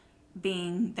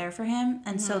being there for him.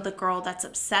 And so the girl that's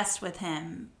obsessed with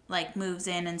him like moves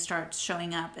in and starts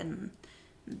showing up, and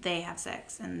they have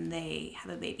sex and they have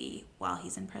a baby while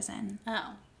he's in prison.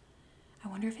 Oh. I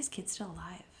wonder if his kid's still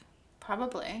alive.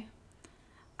 Probably.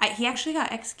 He actually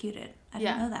got executed. I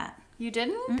didn't know that. You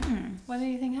didn't? Mm-mm. What do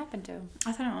you think happened to him?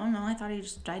 I don't know. I thought he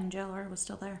just died in jail or was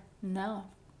still there. No.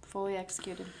 Fully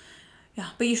executed. Yeah,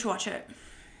 but you should watch it.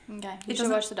 Okay. You should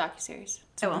watch the docuseries.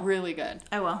 It's really good.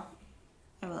 I will.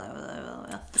 I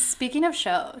will. Speaking of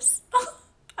shows,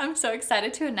 I'm so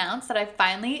excited to announce that I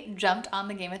finally jumped on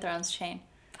the Game of Thrones chain.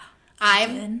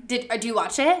 Do you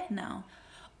watch it? No.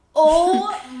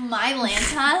 Oh my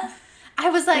Lanta. I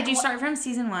was like, did you start from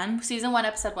season 1? Season 1,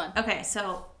 episode 1. Okay,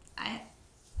 so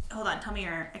hold on, tell me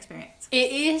your experience.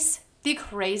 It is the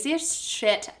craziest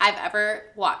shit I've ever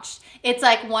watched. It's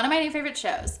like one of my new favorite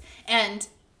shows, and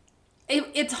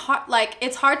it's hard. Like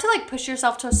it's hard to like push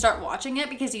yourself to start watching it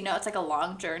because you know it's like a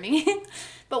long journey.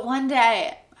 But one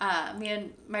day, me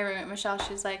and my roommate Michelle,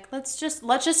 she's like, let's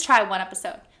just try one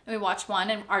episode. And we watched one,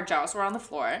 and our jaws were on the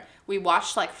floor. We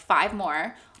watched like 5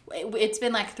 more. It's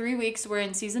been like 3 weeks. We're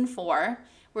in season 4.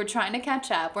 We're trying to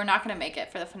catch up. We're not going to make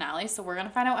it for the finale, so we're going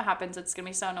to find out what happens. It's going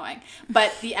to be so annoying.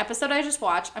 But the episode I just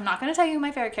watched, I'm not going to tell you who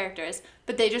my favorite character is,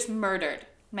 but they just murdered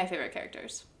my favorite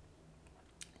characters.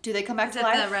 Do they come back to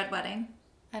life? Is it the Red Wedding?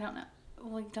 I don't know.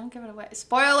 Well, don't give it away.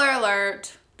 Spoiler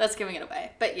alert. That's giving it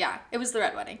away. But yeah, it was the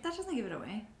Red Wedding. That doesn't give it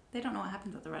away. They don't know what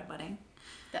happens at the Red Wedding.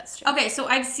 That's true. Okay, so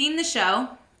I've seen the show.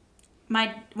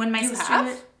 When my sister...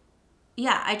 have?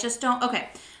 Yeah, I just don't... Okay,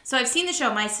 so I've seen the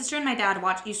show. My sister and my dad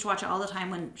used to watch it all the time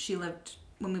when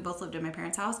we both lived in my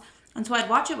parents' house. And so I'd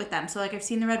watch it with them. So, like, I've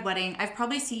seen The Red Wedding. I've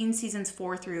probably seen seasons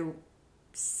 4 through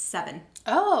 7.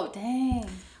 Oh, dang.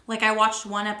 Like, I watched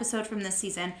one episode from this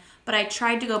season, but I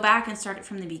tried to go back and start it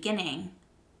from the beginning,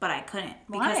 but I couldn't.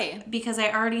 Why? Because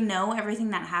I already know everything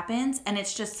that happens, and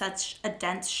it's just such a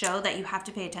dense show that you have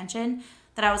to pay attention,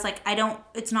 that I was like,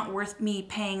 it's not worth me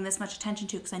paying this much attention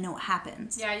to because I know what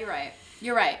happens. Yeah, you're right.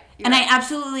 You're right. I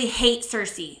absolutely hate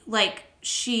Cersei. Like,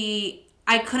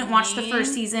 I couldn't watch the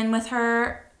first season with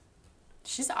her.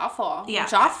 She's awful. Yeah.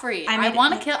 Joffrey. I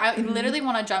literally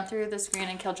want to jump through the screen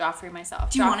and kill Joffrey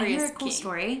myself. Do you want to Joffrey hear is a cool king.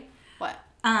 story? What?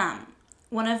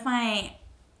 One of my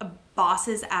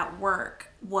bosses at work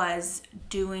was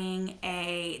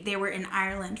they were in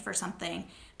Ireland for something,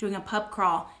 doing a pub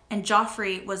crawl, and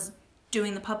Joffrey was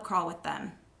doing the pub crawl with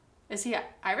them. Is he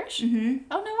Irish? Mm-hmm.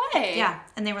 Oh, no way. Yeah,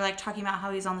 and they were like talking about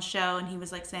how he's on the show, and he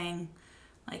was like saying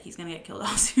like he's gonna get killed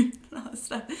off soon and all this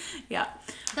stuff. Yeah.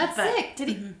 That's sick. Did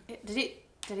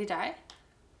he die?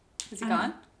 Is he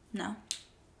gone? No.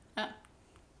 Oh.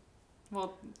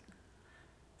 Well,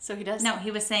 so he does. No,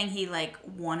 he was saying he like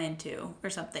wanted to or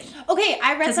something. Okay,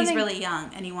 I read something. Because he's really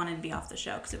young and he wanted to be off the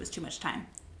show because it was too much time.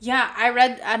 Yeah, I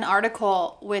read an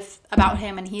article about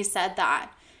him, and he said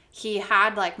that he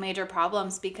had like major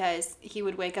problems because he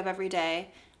would wake up every day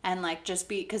and like just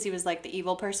be, because he was like the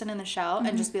evil person in the show,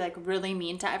 and just be like really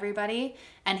mean to everybody,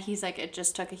 and he's like, it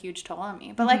just took a huge toll on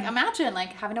me. But like imagine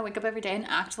like having to wake up every day and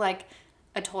act like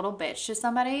a total bitch to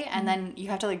somebody, and then you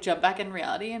have to like jump back in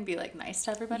reality and be like nice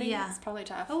to everybody. Yeah, it's probably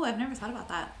tough. Oh, I've never thought about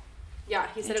that. Yeah,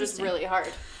 he said it was really hard.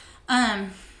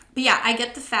 But yeah, I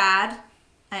get the fad.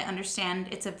 I understand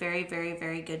it's a very, very,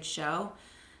 very good show,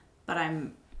 but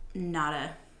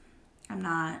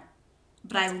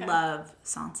but I love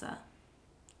Sansa.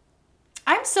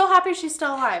 I'm so happy she's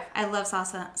still alive. I love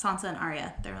Sansa and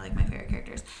Arya. They're like my favorite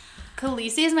characters.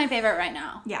 Khaleesi is my favorite right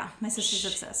now. Yeah, my sister's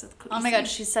obsessed with Khaleesi. Oh my god,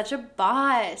 she's such a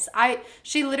boss.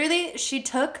 She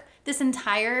took this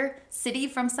entire city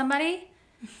from somebody.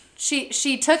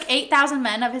 She took 8,000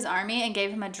 men of his army and gave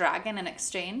him a dragon in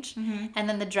exchange. Mm-hmm. And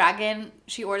then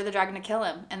she ordered the dragon to kill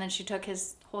him. And then she took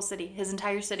his whole city, his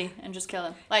entire city, and just killed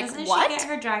him. Like, Doesn't what? she get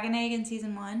her dragon egg in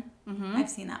season 1? Mm-hmm. I've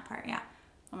seen that part, yeah.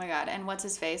 Oh my god, and what's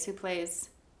his face who plays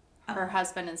her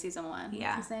husband in season 1?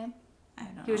 Yeah. What's his name? I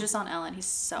don't know. He was just on Ellen. He's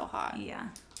so hot. Yeah.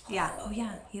 Yeah. Oh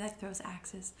yeah, he like throws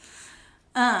axes.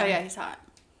 Oh yeah, he's hot.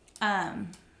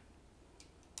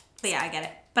 But yeah, I get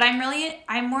it. But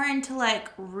I'm more into like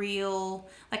real,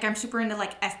 like I'm super into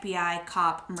like FBI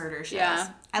cop murder shows. Yeah,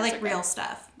 I like real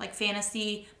stuff. Like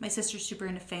fantasy. My sister's super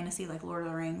into fantasy, like Lord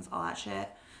of the Rings, all that shit.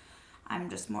 I'm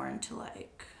just more into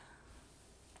like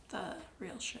the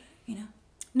real shit, you know?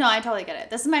 No, I totally get it.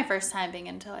 This is my first time being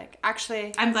into like,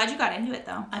 actually. I'm glad you got into it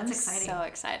though. That's I'm exciting. so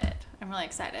excited. I'm really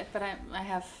excited. But I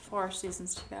have 4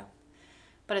 seasons to go.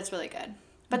 But it's really good.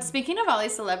 But speaking of all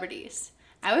these celebrities,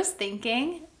 I was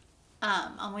thinking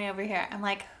on the way over here, I'm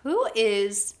like, who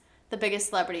is the biggest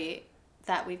celebrity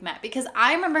that we've met? Because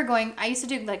I remember I used to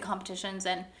do like competitions,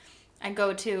 and I'd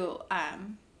go to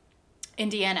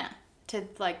Indiana to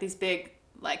like these big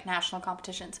like national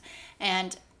competitions,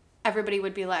 and everybody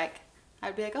would be like,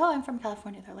 I'd be like, oh, I'm from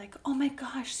California. They're like, oh my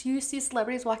gosh, you see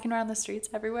celebrities walking around the streets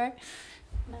everywhere?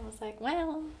 And I was like,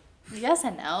 well, yes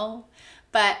and no.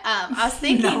 But I was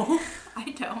thinking. No,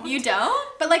 I don't. You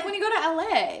don't? But like when you go to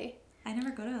LA. I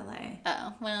never go to LA.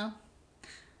 Oh, well.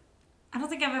 I don't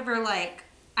think I've ever like,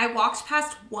 I walked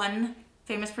past one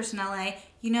famous person in LA.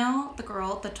 You know the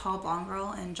girl, the tall blonde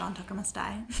girl in John Tucker Must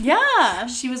Die? Yeah.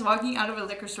 She was walking out of a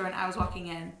liquor store and I was walking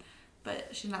in. But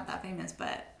she's not that famous,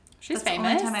 but She's that's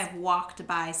famous. the only time I've walked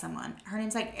by someone. Her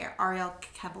name's like Ariel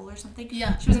Kebbel or something.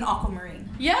 Yeah. She was in Aquamarine.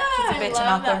 Yeah, She's a bitch in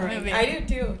Aquamarine. I do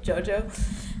too, JoJo.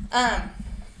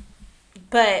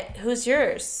 But who's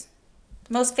yours?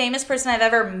 The most famous person I've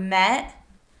ever met?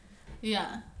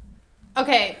 Yeah.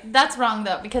 Okay, that's wrong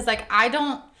though, because like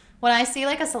when I see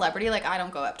like a celebrity, like I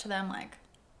don't go up to them like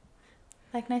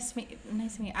nice to meet you.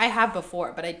 I have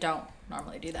before, but I don't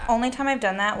normally do that. Only time I've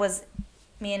done that was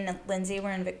me and Lindsay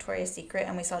were in Victoria's Secret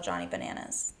and we saw Johnny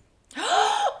Bananas.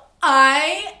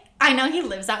 I know he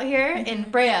lives out here in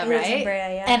Brea, right? He lives in Brea,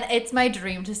 yeah. And it's my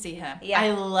dream to see him. Yeah.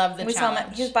 I love the we challenge. Saw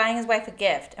him, he was buying his wife a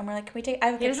gift and we're like, can we take, I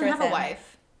have a picture He doesn't have a wife.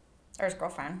 Or his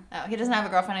girlfriend. Oh, he doesn't have a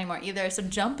girlfriend anymore either, so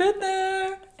jump in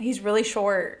there. He's really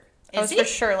short. I was he? for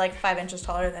sure like 5 inches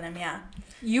taller than him, yeah.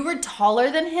 You were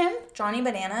taller than him? Johnny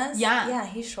Bananas? Yeah. Yeah,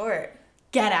 he's short.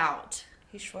 Get out.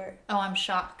 He's short. Oh, I'm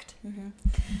shocked. Mm-hmm.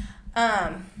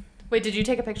 Wait, did you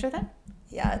take a picture then?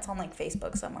 Yeah, it's on like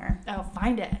Facebook somewhere. Oh,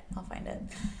 find it. I'll find it.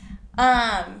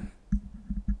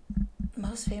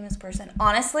 Most famous person.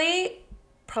 Honestly,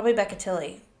 probably Becca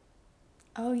Tilley.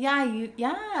 Oh,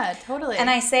 yeah, totally. And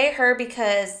I say her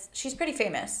because she's pretty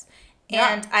famous.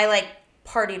 Yeah. And I like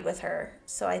partied with her.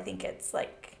 So I think it's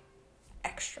like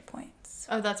extra points.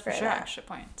 Oh, that's for sure that. extra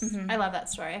points. Mm-hmm. I love that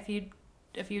story.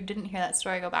 If you didn't hear that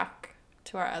story, go back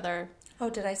to our other. Oh,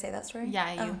 did I say that story?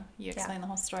 Yeah, you explained the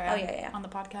whole story on the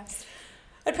podcast.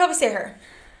 I'd probably say her.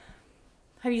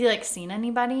 Have you like seen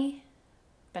anybody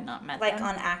but not met like them?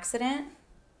 on accident?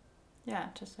 Yeah,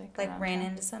 just like ran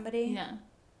into somebody? Yeah.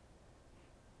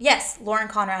 Yes, Lauren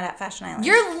Conrad at Fashion Island.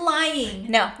 You're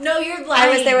lying. No, you're lying.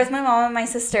 I was there with my mom and my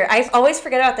sister. I always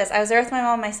forget about this. I was there with my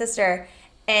mom and my sister,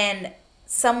 and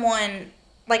someone,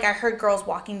 like, I heard girls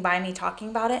walking by me talking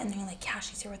about it, and they're like, yeah,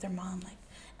 she's here with her mom, like,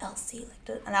 Elsie.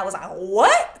 And I was like,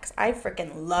 what? Because I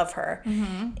freaking love her.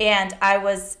 Mm-hmm. And I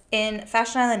was in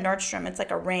Fashion Island Nordstrom. It's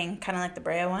like a ring, kind of like the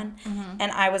Brea one. Mm-hmm.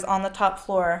 And I was on the top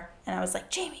floor, and I was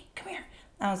like, Jamie, come here.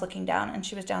 And I was looking down, and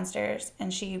she was downstairs,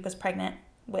 and she was pregnant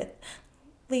with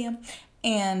Liam,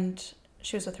 and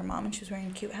she was with her mom, and she was wearing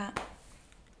a cute hat.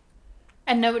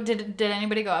 And no, did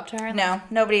anybody go up to her? No,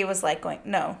 nobody was like going.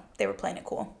 No, they were playing it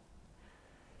cool.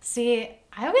 See,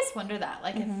 I always wonder that,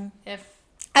 like if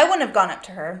I wouldn't have gone up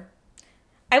to her.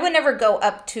 I would never go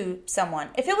up to someone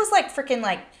if it was like freaking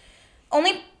like.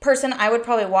 Only person I would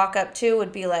probably walk up to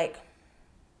would be like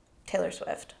Taylor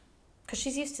Swift, because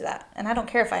she's used to that, and I don't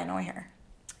care if I annoy her.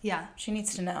 Yeah, she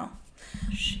needs to know.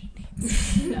 She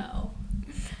needs to know.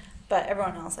 But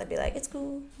everyone else, I'd be like, it's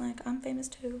cool. Like, I'm famous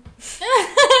too.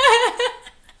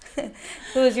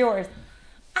 Who is yours?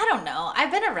 I don't know. I've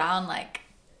been around, like,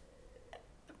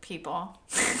 people.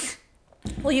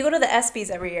 Well, you go to the ESPYs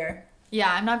every year.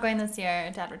 Yeah, I'm not going this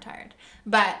year. Dad retired.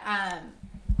 But,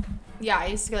 yeah, I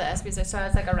used to go to the ESPYs, so I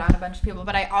was, like, around a bunch of people.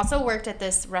 But I also worked at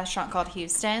this restaurant called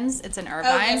Houston's. It's in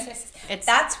Irvine. Oh, yes.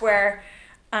 That's where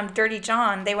Dirty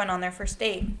John, they went on their first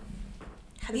date.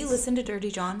 Have you listened to Dirty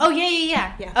John? Oh,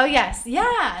 yeah. Yeah. Oh, yes.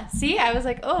 Yeah. See, I was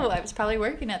like, oh, I was probably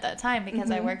working at that time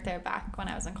because I worked there back when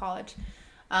I was in college.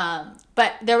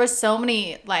 But there was so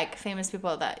many, like, famous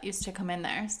people that used to come in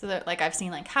there. So, that, like, I've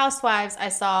seen, like, Housewives. I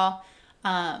saw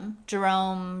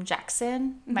Jerome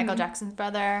Jackson, Michael Jackson's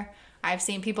brother. I've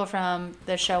seen people from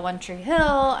the show One Tree Hill.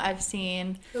 I've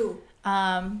seen... Who?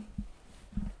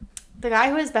 The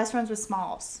guy who is best friends with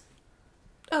Smalls.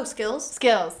 Oh, Skills?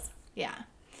 Skills. Yeah.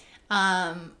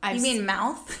 You mean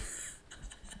Mouth?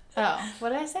 Oh, what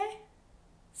did I say?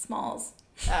 Smalls.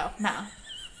 Oh, no.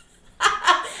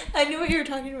 I knew what you were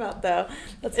talking about, though.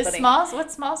 That's Is funny. Smalls?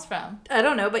 What's Smalls from? I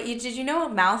don't know, but did you know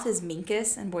Mouth is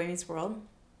Minkus in Boy Meets World?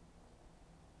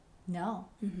 No.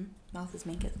 Mm-hmm. Mouth is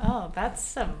Minkus. Oh, that's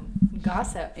some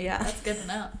gossip. Yeah. That's good to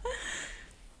know.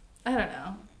 I don't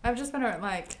know. I've just been around,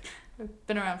 like,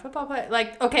 football play.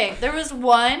 Like, okay, there was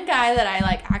one guy that I,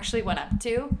 like, actually went up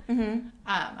to. Mm-hmm.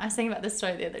 I was thinking about this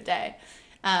story the other day.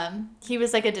 He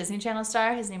was, like, a Disney Channel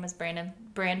star. His name was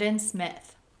Brandon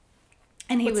Smith.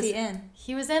 And What's he in?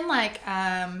 He was in, like,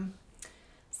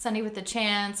 Sunny with a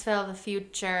Chance, Phil of the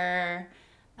Future.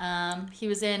 He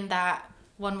was in that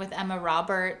one with Emma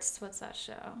Roberts. What's that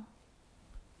show?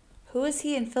 Who is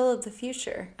he in Phil of the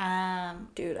Future? Um,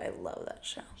 Dude, I love that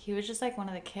show. he was just, like, one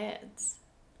of the kids.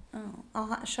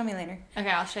 Oh, show me later. Okay,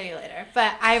 I'll show you later.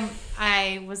 But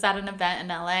I was at an event in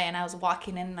LA and I was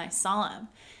walking in and I saw him.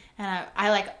 And I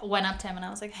like went up to him and I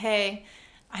was like, hey,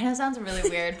 I know it sounds really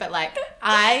weird, but like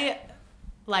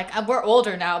we're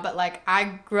older now, but like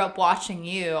I grew up watching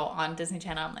you on Disney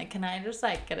Channel. I'm like, can I just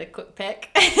like get a quick pic?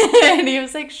 And he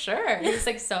was like, sure. He was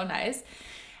like so nice.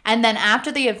 And then after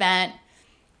the event,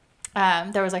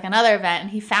 there was like another event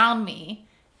and he found me.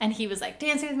 And he was like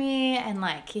dancing with me and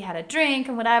like he had a drink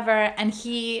and whatever. And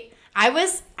I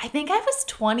think I was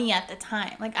 20 at the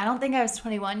time. Like I don't think I was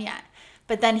 21 yet.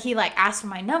 But then he like asked for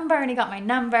my number and he got my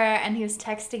number and he was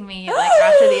texting me like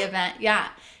after the event. Yeah.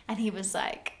 And he was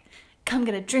like, come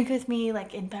get a drink with me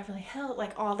like in Beverly Hills,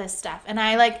 like all this stuff. And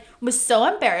I like was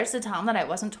so embarrassed to tell him that I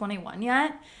wasn't 21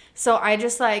 yet. So I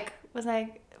just like was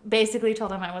like basically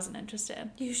told him I wasn't interested.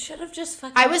 You should have just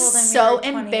fucking I was told him so you were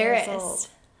 20 years embarrassed. old.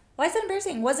 Why is that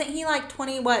embarrassing? Wasn't he like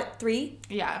 3?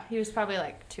 Yeah, he was probably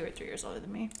like 2 or 3 years older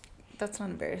than me. That's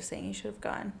not embarrassing. You should have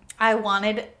gone.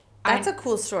 That's a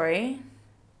cool story.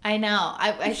 I know.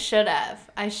 I should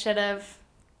have. I should have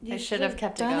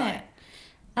kept it going.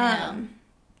 I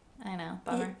know.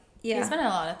 Bummer. Yeah. He's been in a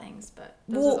lot of things, but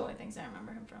those are the only things I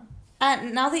remember him from.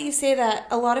 Now that you say that,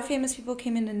 a lot of famous people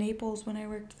came into Naples when I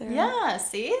worked there. Yeah,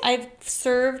 see? I've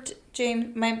served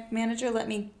James. My manager let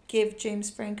me give James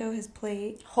Franco his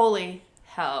plate. Holy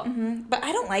hell. Mm-hmm. But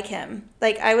I don't like him.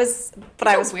 Like I was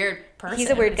a weird person.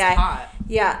 He's a weird guy. Hot.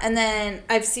 Yeah, and then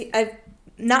I've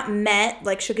not met,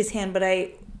 like shook his hand, but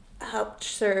I helped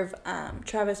serve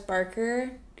Travis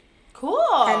Barker. Cool.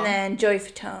 And then Joey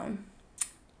Fatone.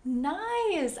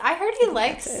 Nice. I heard he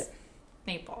likes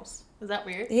Naples. Is that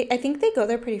weird? I think they go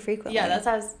there pretty frequently. Yeah, that's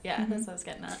what I was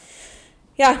getting at.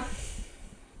 Yeah.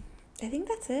 I think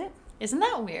that's it. Isn't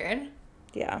that weird?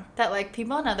 Yeah. That like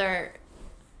people in other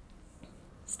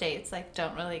states like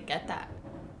don't really get that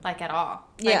like at all.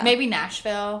 Like Yeah. maybe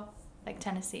Nashville, like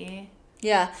Tennessee.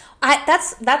 Yeah.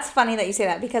 That's funny that you say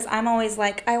that because I'm always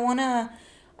like I wonder if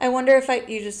I wonder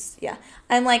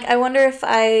if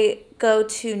I go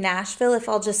to Nashville if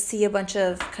I'll just see a bunch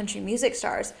of country music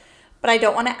stars. But I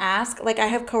don't want to ask. Like, I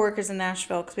have coworkers in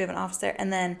Nashville because we have an office there.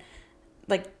 And then,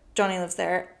 like, Johnny lives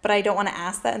there. But I don't want to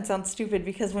ask that and sound stupid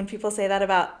because when people say that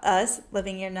about us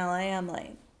living here in LA, I'm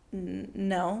like,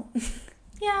 no.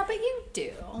 Yeah, but you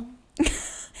do.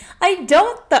 I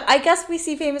don't. I guess we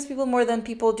see famous people more than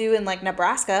people do in, like,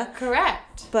 Nebraska.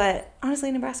 Correct. But,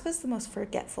 honestly, Nebraska is the most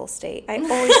forgetful state. I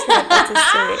always forget that's a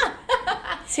state.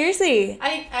 Seriously.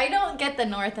 I don't get the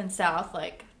North and South,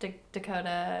 like,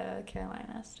 Dakota,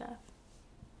 Carolina stuff.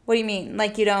 What do you mean?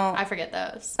 Like, you don't... I forget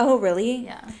those. Oh, really?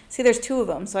 Yeah. See, there's 2 of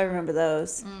them, so I remember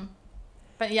those.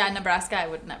 But yeah, Nebraska I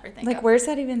would never think like, of. where's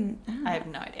that even... I have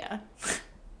no idea.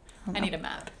 I need a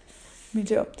map. Me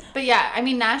too. But yeah, I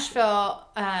mean, Nashville,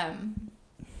 I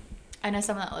know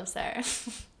someone that lives there.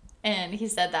 And he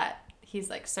said that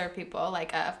he's, like, served people.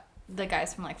 Like, the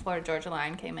guys from, like, Florida Georgia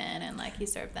Line came in and, like, he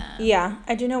served them. Yeah.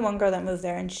 I do know one girl that moved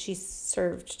there, and she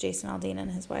served Jason Aldean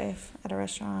and his wife at a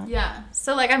restaurant. Yeah.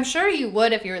 So, like, I'm sure you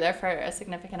would if you were there for a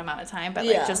significant amount of time. But,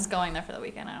 like, Yeah. just going there for the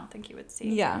weekend, I don't think you would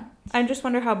see. Yeah. I just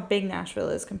wonder how big Nashville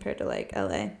is compared to, like,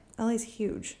 LA. LA's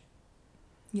huge.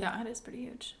 Yeah, it is pretty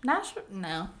huge. Nashville?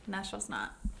 No, Nashville's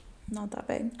not. Not that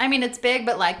big. I mean, it's big,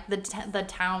 but, like, the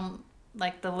town,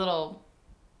 like, the little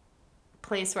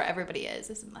place where everybody is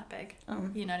isn't that big. Oh.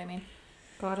 You know what I mean?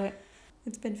 Got it.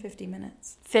 It's been 50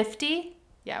 minutes. 50?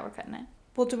 Yeah, we're cutting it.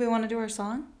 Well, do we want to do our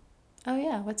song? Oh,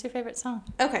 yeah. What's your favorite song?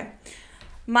 Okay.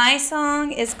 My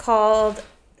song is called,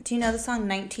 do you know the song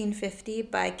 1950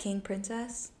 by King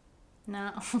Princess?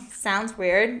 No. Sounds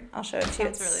weird. I'll show it to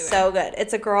you. Sounds It's really so good.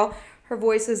 It's a girl. Her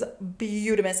voice is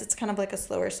beautiful. It's kind of like a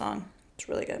slower song. It's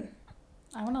really good.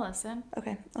 I want to listen.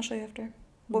 Okay, I'll show you after.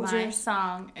 What was My yours?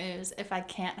 song is If I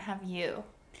Can't Have You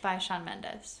by Shawn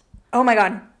Mendes. Oh my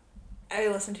god. I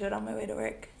listened to it on my way to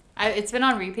work. It's been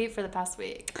on repeat for the past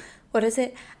week. What is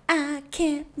it? I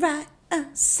can't write a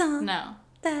song No.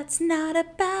 that's not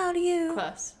about you.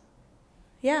 Close.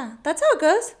 Yeah, that's how it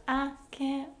goes. I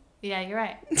can't. Yeah, you're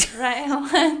right. Write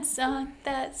one song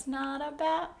that's not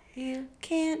about you.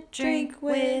 Can't Drink drink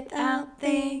without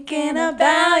thinking thinking about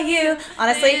about you. you.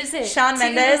 Honestly, Is it Shawn too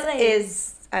Mendes late?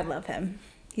 is, I love him.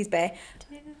 He's bae.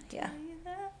 Yeah.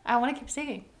 I want to keep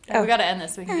singing. Oh. We got to end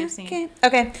this so we can keep singing.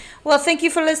 Okay. Well, thank you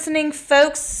for listening,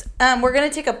 folks. We're going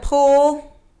to take a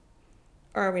poll.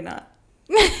 Or are we not?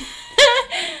 Do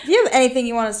you have anything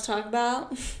you want us to talk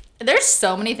about? There's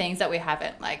so many things that we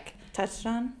haven't, Touched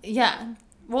on? yeah.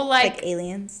 Well, Like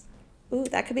aliens. Ooh,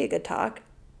 that could be a good talk.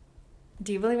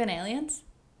 do you believe in aliens?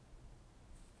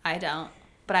 I don't,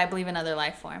 but I believe in other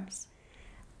life forms.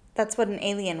 That's what an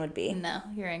alien would be. No,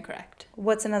 you're incorrect.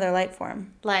 What's another life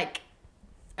form?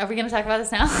 Are we going to talk about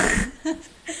this now?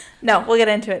 No, we'll get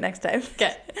into it next time.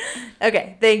 Okay.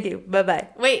 Okay, thank you. Bye-bye.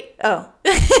 Wait. Oh.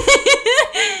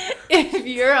 If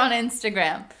you're on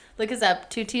Instagram, look us up,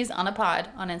 2T's on a pod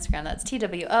on Instagram. That's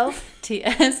TWOTSONAPOD.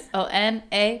 2T's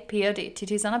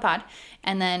on a pod.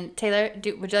 And then Taylor,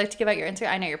 would you like to give out your Instagram?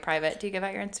 I know you're private. Do you give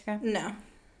out your Instagram? No.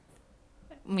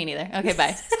 Me neither. Okay,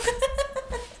 bye.